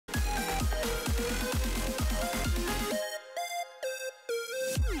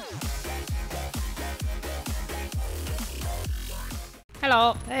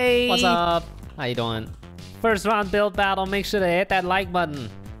Hello. Hey. What's up? How you doing? First round build battle. Make sure to hit that like button.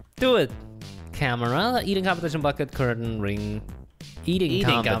 Do it. Camera, eating competition, bucket, curtain, ring. Eating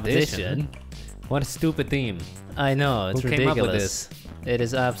competition? What a stupid theme. I know, it's Who ridiculous. came up with this? It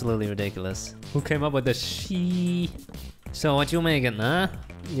is absolutely ridiculous. Who came up with this? So what you making, huh?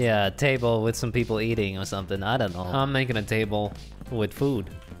 Yeah, a table with some people eating or something. I don't know. I'm making a table with food.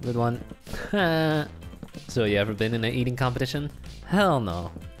 Good one. So you ever been in an eating competition? Hell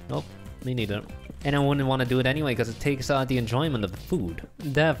no. Nope, me neither. And I wouldn't want to do it anyway because it takes out the enjoyment of the food.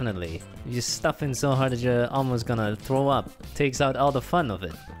 Definitely. You stuff in so hard that you're almost gonna throw up. Takes out all the fun of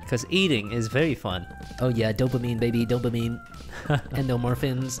it. Because eating is very fun. Oh yeah, dopamine baby, dopamine.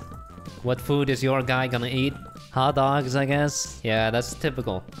 Endomorphins. What food is your guy gonna eat? Hot dogs, I guess. Yeah, that's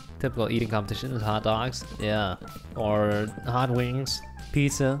typical. Typical eating competition is hot dogs. Yeah. Or hot wings.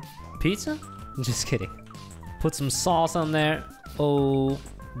 Pizza. Pizza? Just kidding. Put some sauce on there. Oh,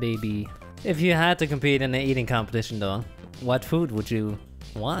 baby. If you had to compete in an eating competition though, what food would you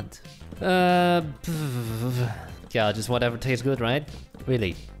want? Yeah, just whatever tastes good, right?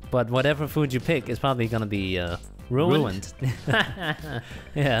 Really. But whatever food you pick is probably gonna be ruined.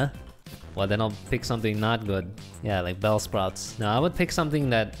 Yeah. Well, then I'll pick something not good. Yeah, like bell sprouts. No, I would pick something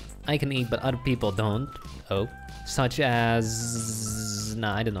that I can eat but other people don't. Oh. Such as...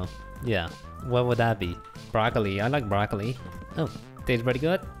 Nah, I don't know. Yeah. What would that be? Broccoli. I like broccoli. Oh, Tastes pretty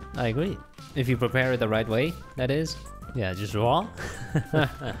good. I agree. If you prepare it the right way, that is. Yeah, just raw.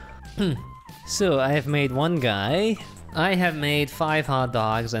 So I have made one guy. I have made 5 hot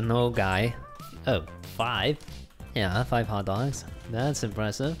dogs and no guy. Oh, 5? Yeah, 5 hot dogs. That's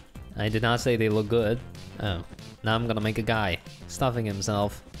impressive. I did not say they look good. Oh. Now I'm gonna make a guy stuffing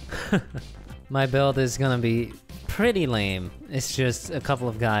himself. My build is gonna be pretty lame. It's just a couple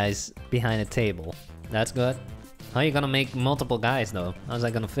of guys behind a table. That's good. How are you gonna make multiple guys though? How's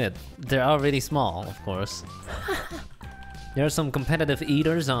that gonna fit? They're already small, of course. There are some competitive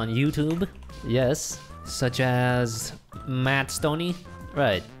eaters on YouTube, Yes. such as Matt Stoney.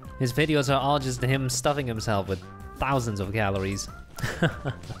 Right. His videos are all just him stuffing himself with thousands of calories.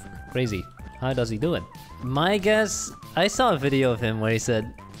 Crazy. How does he do it? My guess, I saw a video of him where he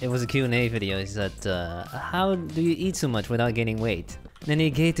said, it was a Q&A video, he said, how do you eat so much without gaining weight? Then he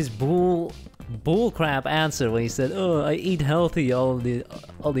gave this bull crap answer when he said, oh, I eat healthy all the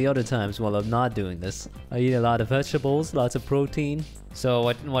other times while I'm not doing this. I eat a lot of vegetables, lots of protein. So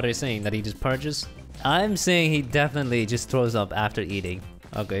what are you saying? That he just purges? I'm saying he definitely just throws up after eating.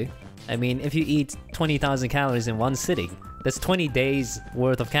 Okay. I mean, if you eat 20,000 calories in one sitting, that's 20 days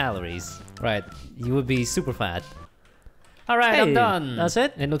worth of calories. Right. You would be super fat. Alright, Hey, I'm done. that's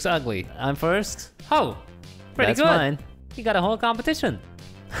it? It looks ugly. I'm first. Oh, pretty That's good. mine. You got a whole competition.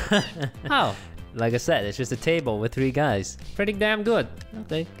 Oh, Like I said, it's just a table with 3 guys. pretty damn good.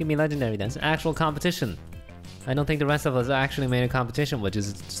 Okay, give me legendary then. It's an actual competition. I don't think the rest of us actually made a competition, which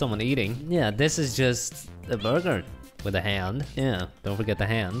is someone eating Yeah, this is just a burger. with a hand. Yeah. Don't forget the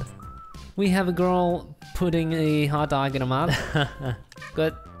hand. We have a girl putting a hot dog in her mouth.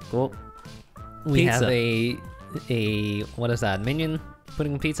 Good. Cool. We Pizza. have a what is that? Minion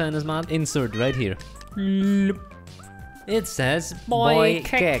putting pizza in his mouth. Insert right here. It says boy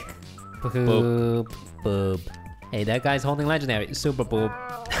kick. Boop. Boop. Hey, that guy's holding legendary. Super boop.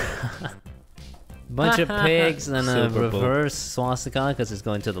 Bunch of pigs and a Super boop. reverse swastika because it's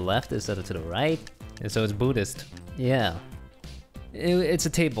going to the left instead of to the right. And so it's Buddhist. Yeah. It's a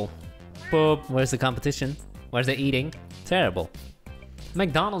table. Boop. Where's the competition? Where's the eating? Terrible.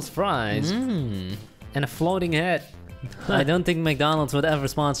 McDonald's fries Mmm. and a floating head. I don't think McDonald's would ever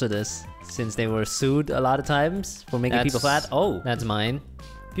sponsor this, since they were sued a lot of times for making people fat. Oh, That's mine.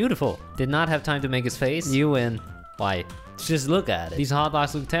 beautiful. Did not have time to make his face. You win. Why? Just look at it. These hot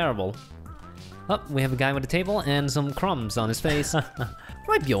dogs look terrible. Oh, we have a guy with a table and some crumbs on his face.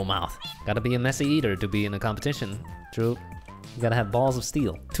 Wipe your mouth. Gotta be a messy eater to be in a competition. True. You gotta have balls of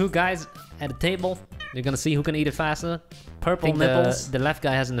steel. 2 guys at a table. You're gonna see who can eat it faster. Purple Think nipples. The left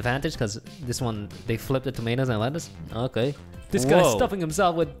guy has an advantage because this one, they flipped the tomatoes and lettuce. Okay. This Whoa. guy's stuffing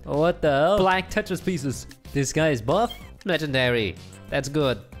himself with What the hell? black Tetris pieces. This guy is buff? Legendary. That's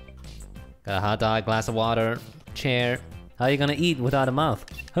good. Got a hot dog, glass of water, chair. How you gonna eat without a mouth?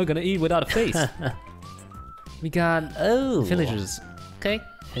 How gonna eat without a face? We got Oh. villagers. Okay.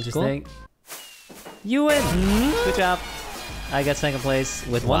 Interesting. You win! Good job. I got second place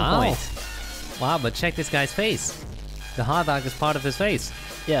with 1 Wow. point. Wow, but check this guy's face. The hot dog is part of his face.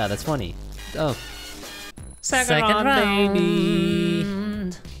 Yeah, that's funny. Oh. Second round,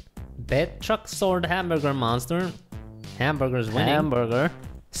 baby. Bed truck sword hamburger monster. Hamburgers winning. Hamburger.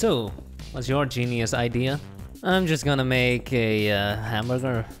 So, what's your genius idea? I'm just gonna make a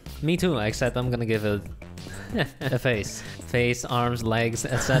hamburger. Me too, except I'm gonna give it a face. Face, arms, legs,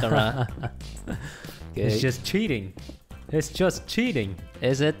 etc. It's just cheating. It's just cheating.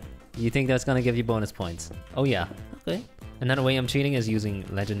 Is it? You think that's gonna give you bonus points? Oh yeah. Okay. Another way I'm cheating is using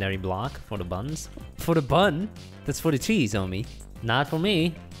legendary block for the buns. For the bun? That's for the cheese, homie. Not for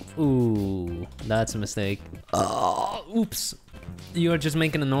me. Ooh, that's a mistake. Oh, oops. You're just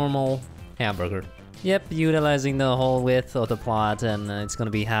making a normal hamburger. Yep, utilizing the whole width of the plot, and it's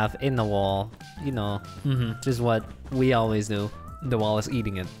gonna be half in the wall. You know, just what we always do. The wall is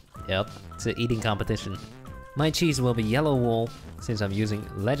eating it. Yep, it's an eating competition. My cheese will be yellow wool since I'm using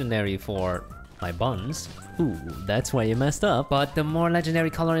legendary for my buns. Ooh, that's where you messed up. But the more legendary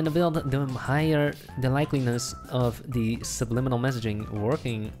color in the build, the higher the likeliness of the subliminal messaging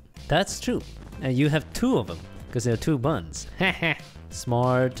working. That's true. And you have 2 of them, because they're 2 buns.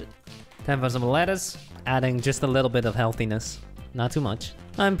 Smart. Time for some lettuce. Adding just a little bit of healthiness. Not too much.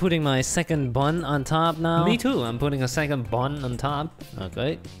 I'm putting my second bun on top now. Me too, I'm putting a second bun on top.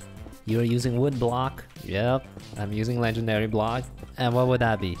 Okay. You're using wood block. Yep. I'm using legendary block. And what would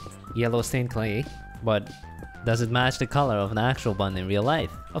that be? Yellow stained clay. But does it match the color of an actual bun in real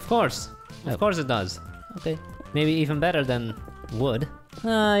life? Of course. Of course it does. Okay. Maybe even better than wood.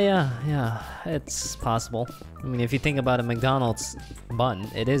 Yeah, it's possible. I mean, if you think about a McDonald's bun,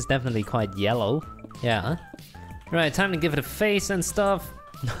 it is definitely quite yellow. Yeah. Right, time to give it a face and stuff.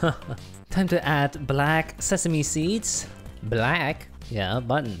 Time to add black sesame seeds. Black? Yeah,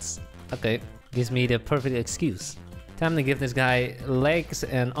 buttons. Okay. Gives me the perfect excuse. Time to give this guy legs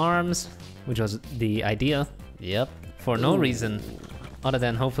and arms, which was the idea. Yep. For no reason other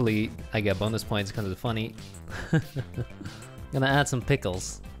than hopefully I get bonus points because it's funny. Gonna add some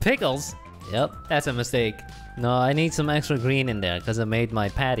pickles. Pickles? Yep. That's a mistake. No, I need some extra green in there because I made my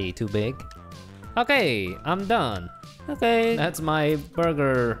patty too big. Okay, I'm done. Okay. That's my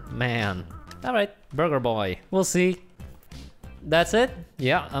burger man. Alright. Burger boy. We'll see. That's it?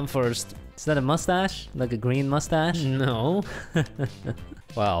 Yeah, I'm first. Is that a mustache? Like a green mustache? No.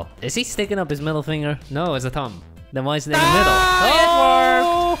 Well, Is he sticking up his middle finger? no, it's a thumb. Then why is it in the middle?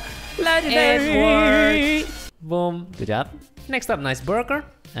 Oh! Legendary! It worked! Boom. Good job. Next up, nice burger.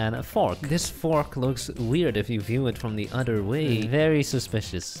 And a fork. This fork looks weird if you view it from the other way. Very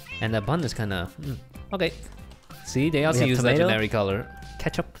suspicious. And the bun is kinda... Okay. See, they also have use tomato? legendary color.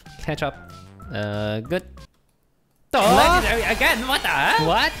 Ketchup. Ketchup. Good. Legendary again, what the?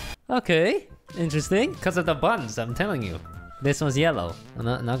 What? Okay. Interesting. Because of the buns, I'm telling you. This one's yellow. I'm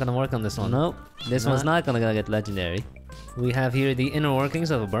not gonna work on this one. Nope. This one's not gonna get legendary. We have here the inner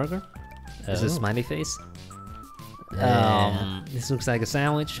workings of a burger. This is a Oh. smiley face. Yeah. This looks like a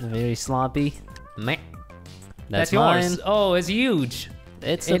sandwich. Very sloppy. Meh. That's yours. mine. Oh, it's huge.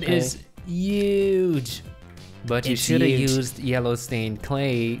 It's It okay. is huge. But you It's should have huge. used yellow stained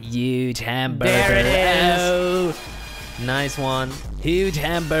clay. Huge hamburger. There it is. Oh, Nice one. huge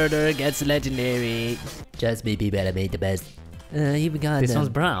hamburger gets legendary. Just maybe better made the best. Here we got This one's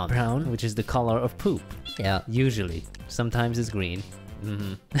brown. Brown, which is the color of poop. Yeah. Usually. Sometimes it's green.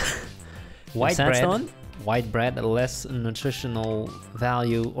 White Sandstone? bread. White bread, less nutritional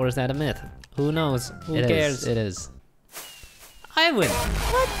value, or is that a myth? Who knows? Who It cares? is. It is. I win.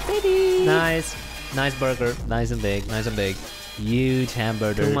 What, baby? Nice. Nice burger. Nice and big. Nice and big. Huge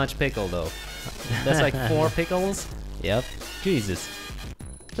hamburger. Too much pickle though. That's like 4 pickles. Yep. Jesus.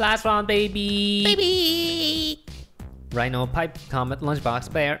 Last round, baby. Baby! Rhino, pipe, comet,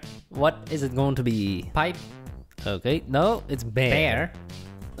 lunchbox, bear. What is it going to be? Pipe, Okay. No, it's bear. bear.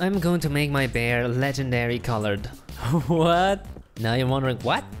 I'm going to make my bear legendary colored. What? Now you're wondering,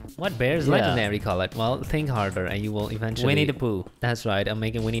 what? What bear is Yeah. legendary colored? Well, think harder and you will eventually... Winnie the Pooh. That's right, I'm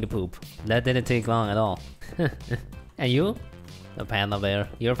making Winnie the Poop. That didn't take long at all. And you? A panda bear.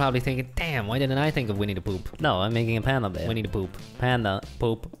 You're probably thinking, damn, why didn't I think of Winnie the Poop? No, I'm making a panda bear. Winnie the Poop. Panda.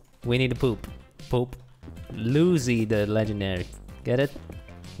 Poop. Winnie the Poop. Poop. Lucy the legendary. Get it?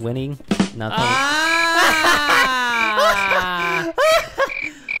 Winning. Not funny. Ah!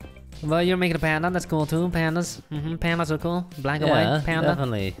 Well, you're making a panda, that's cool too. Pandas. Pandas are cool. Black and Yeah, white panda.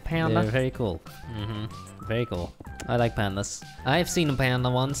 definitely. Panda. They're very cool. Very cool. I like pandas. I've seen a panda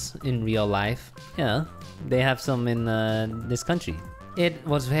once in real life. Yeah, they have some in this country. It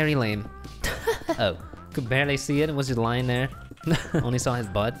was very lame. Oh. Could barely see it. It was just lying there. Only saw his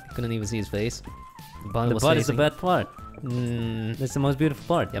butt. Couldn't even see his face. The butt is the best part. Mm, That's the most beautiful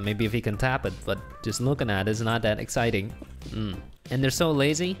part. yeah, maybe if he can tap it, but just looking at it is not that exciting. And they're so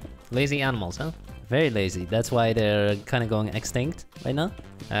lazy. Lazy animals, huh? Very lazy. That's why they're kind of going extinct right now.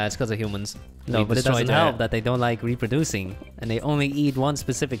 It's because of humans. No, We but it destroyed doesn't help that they don't like reproducing, and they only eat one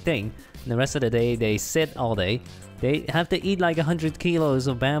specific thing. And the rest of the day, they sit all day. They have to eat like 100 kilos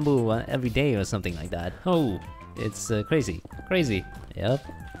of bamboo every day or something like that. Oh, It's crazy. crazy. Yep.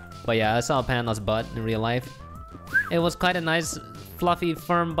 But yeah, I saw a panda's butt in real life. It was quite a nice, fluffy,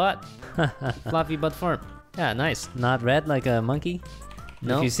 firm butt. Fluffy but firm. Yeah, nice. Not red like a monkey?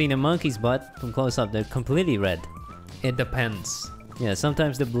 No. If you've seen a monkey's butt from close up, they're completely red. It depends. Yeah,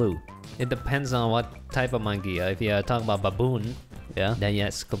 sometimes they're blue. It depends on what type of monkey. If you talk about baboon, Yeah. then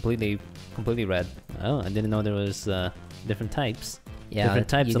yes, completely red. Oh, I didn't know there was different types. Yeah, Different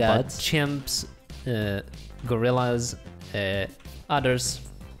types you of got butts. chimps, gorillas, udders.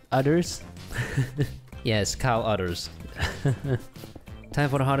 Others? Yes, cow udders. Time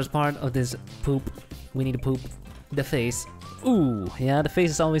for the hardest part of this poop. We need to poop. The face. Ooh, yeah, the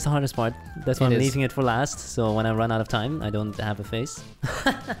face is always the hardest part. That's why It I'm is. leaving it for last, so when I run out of time, I don't have a face.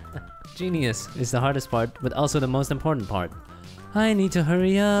 Genius. It's the hardest part, but also the most important part. I need to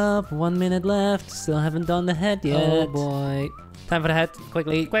hurry up. 1 minute left. Still haven't done the head yet. Oh boy. Time for the head.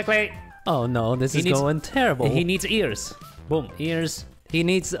 Quickly. Quickly. Oh no, this is needs- going terrible. He needs ears. Boom, ears. He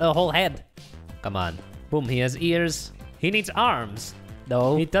needs a whole head. Come on. Boom, he has ears. He needs arms.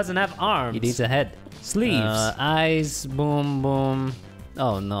 No. He doesn't have arms. He needs a head. sleeves. Eyes. Boom, boom.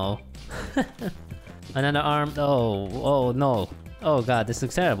 Oh no. Another arm. Oh no. Oh god, this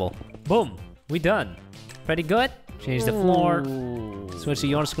looks terrible. Boom. We done. Pretty good. Change the floor. Ooh. Switch to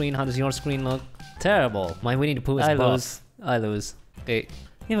your screen. How does your screen look? Terrible. My Winnie the Pooh is I buff. lose. I lose. Okay.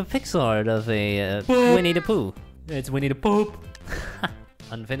 You have a pixel art of a Boop. Winnie the Pooh. It's Winnie the Poop.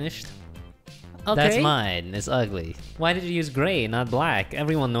 Unfinished. Okay. That's mine. It's ugly. Why did you use gray, not black?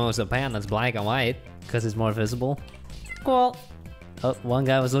 Everyone knows a panda's black and white. Because it's more visible. Cool. Oh, one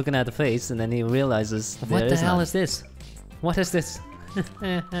guy was looking at the face and then he realizes What there the is hell none. is this? What is this?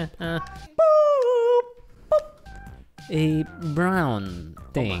 A brown Oh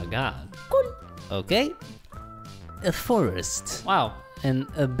thing. my god. Okay. A forest. Wow. And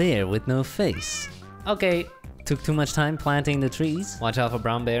a bear with no face. Okay. Took too much time planting the trees. Watch out for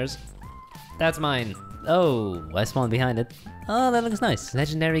brown bears. That's mine. Oh, I spawned behind it. Oh, that looks nice.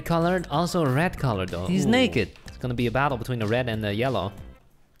 Legendary colored, also red colored though. He's Ooh. naked. It's gonna be a battle between the red and the yellow.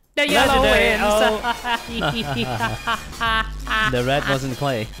 The Legendary, wins! The red wasn't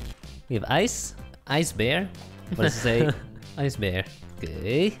clay. We have ice. Ice bear? What does it say? Ice bear.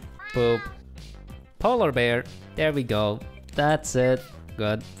 Okay. Poop. Polar bear. There we go. That's it.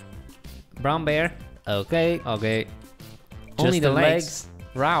 Good. Brown bear. Okay. Okay. Just Only the the legs.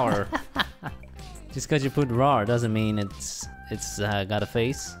 Rower. Just because you put raw doesn't mean it's got a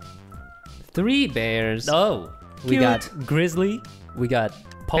face. 3 bears. Oh, we Cute. got grizzly. We got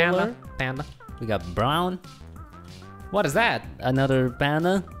polar. Panda. We got brown. What is that? Another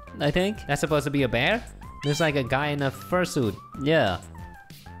panda, I think. That's supposed to be a bear? There's like a guy in a fursuit. Yeah.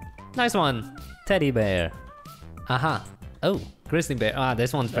 Nice one. Teddy bear. Aha. Oh. Grizzly bear. Ah,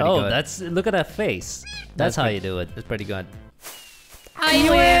 this one's pretty Oh, good. look at that face. That's how pretty- you do it. That's pretty good. I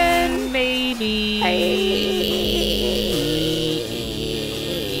win, baby.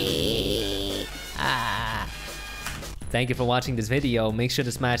 Thank you for watching this video. Make sure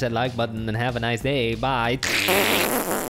to smash that like button and have a nice day. Bye.